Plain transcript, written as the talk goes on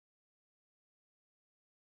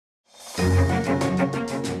Hello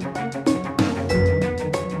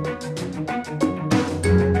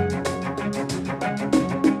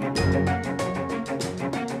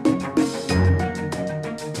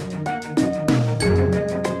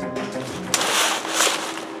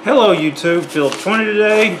YouTube, Philip20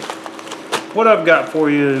 today. What I've got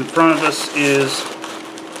for you in front of us is a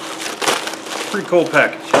pretty cool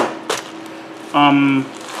package.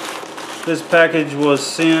 This package was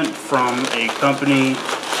sent from a company,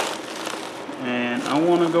 and I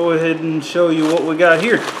want to go ahead and show you what we got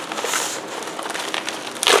here.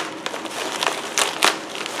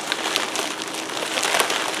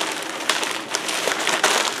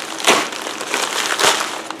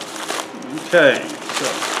 Okay, so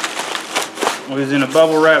it was in a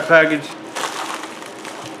bubble wrap package,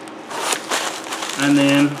 and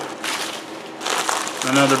then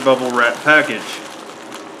another bubble wrap package.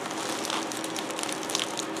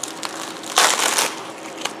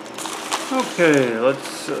 Okay,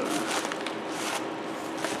 let's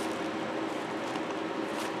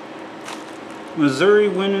Missouri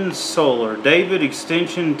Wind and Solar, David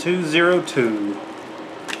extension 202.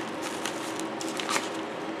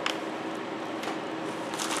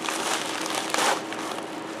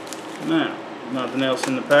 Now, nothing else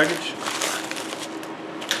in the package.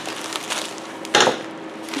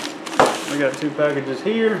 We got two packages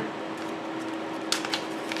here.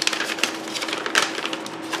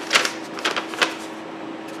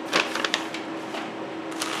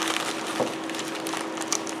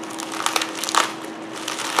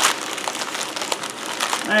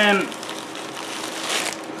 And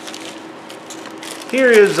here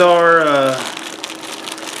is our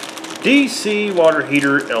DC water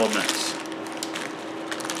heater elements.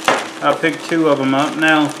 I picked two of them up.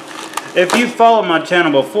 Now, if you followed my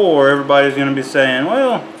channel before, everybody's going to be saying,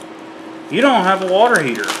 well, you don't have a water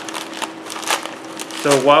heater.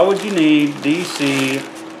 So why would you need DC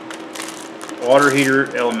water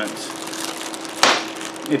heater elements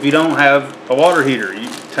if you don't have a water heater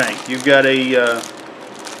tank? You've got a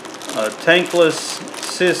tankless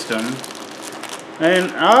system,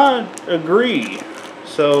 and I agree.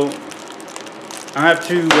 So I have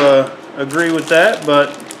to agree with that,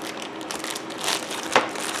 but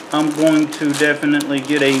I'm going to definitely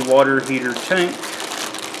get a water heater tank.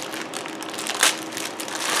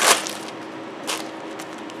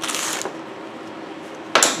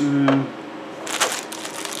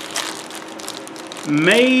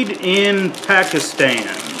 Made in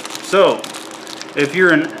Pakistan. So if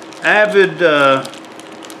you're an avid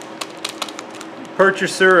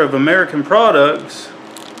purchaser of American products,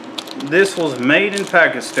 this was made in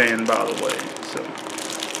Pakistan, by the way. So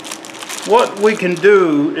what we can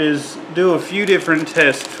do is do a few different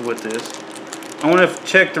tests with this. I want to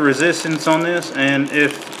check the resistance on this, and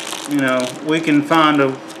if we can find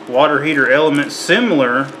a water heater element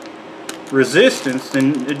similar resistance,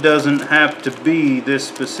 then it doesn't have to be this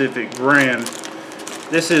specific brand.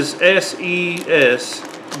 This is SES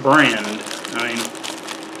brand. I mean,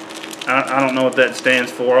 I don't know what that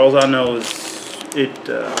stands for. All I know is it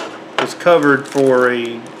was covered for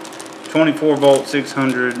a 24 volt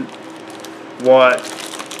 600 watt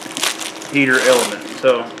heater element.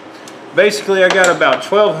 So basically I got about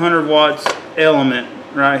 1200 watts element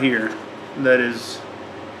right here that is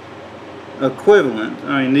equivalent.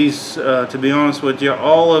 I mean, these to be honest with you,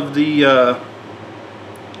 all of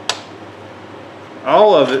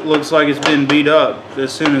it looks like it's been beat up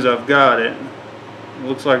as soon as I've got it. It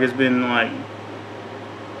looks like it's been like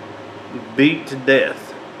beat to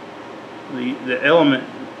death. The element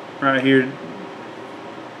right here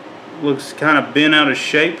looks kind of bent out of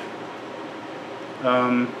shape.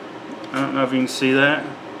 I don't know if you can see that.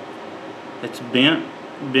 It's bent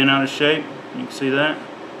out of shape. You can see that.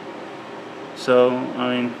 So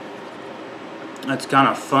I mean, that's kind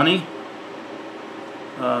of funny.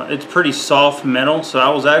 It's pretty soft metal, so I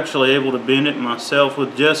was actually able to bend it myself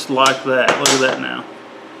with just like that. Look at that now.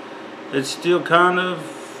 It's still kind of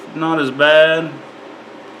not as bad,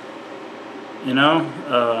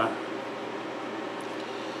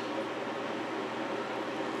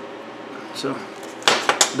 so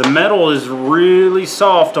the metal is really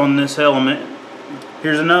soft on this element.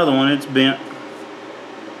 Here's another one. It's bent,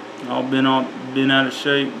 all bent out of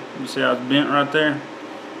shape. You see how it's bent right there?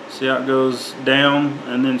 See how it goes down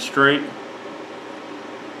and then straight?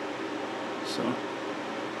 So,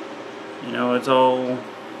 it's all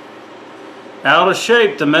out of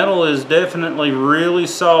shape. The metal is definitely really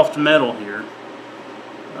soft metal here.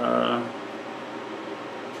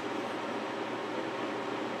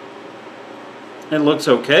 It looks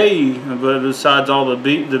okay, but besides all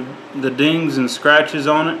the dings and scratches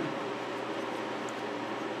on it,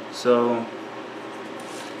 So,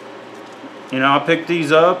 you know, I picked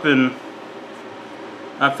these up and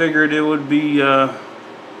I figured it would be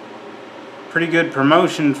pretty good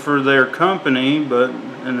promotion for their company, but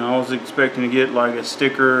I was expecting to get like a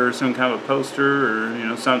sticker or some kind of poster or, you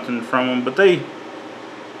know, something from them, but they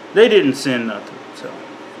didn't send nothing, so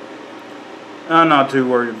I'm not too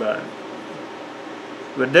worried about it.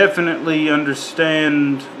 But definitely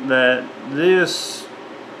understand that this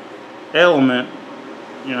element,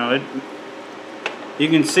 you know, you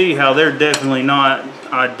can see how they're definitely not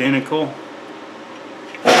identical.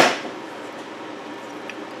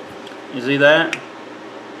 You see that?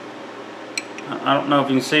 I don't know if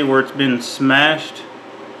you can see where it's been smashed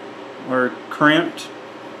or crimped.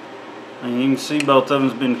 And you can see both of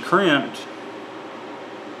them's been crimped.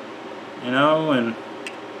 You know, and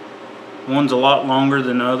one's a lot longer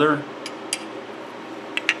than the other.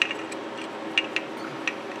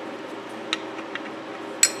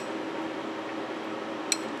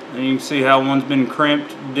 And you can see how one's been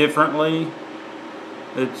crimped differently.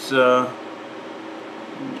 It's so,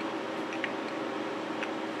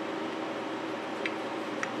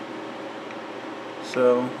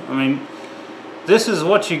 I mean, this is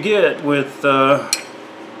what you get with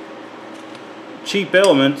cheap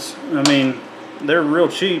elements. I mean, they're real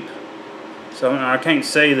cheap. So I can't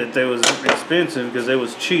say that they was expensive because it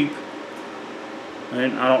was cheap. I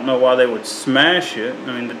mean, I don't know why they would smash it.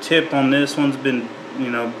 I mean, the tip on this one's been,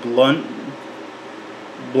 you know, blunt.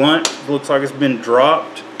 Looks like it's been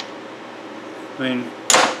dropped. I mean,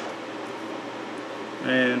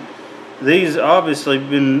 and these obviously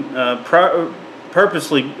been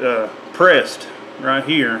purposely pressed right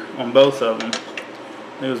here on both of them.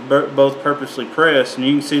 It was both purposely pressed, and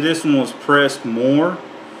you can see this one was pressed more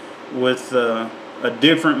with a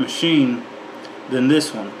different machine than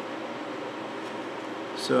this one.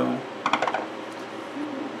 So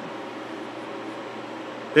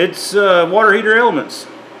it's water heater elements.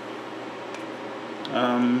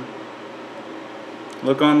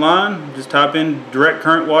 Look online, just type in direct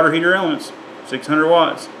current water heater elements, 600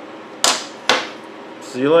 watts.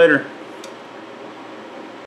 See you later.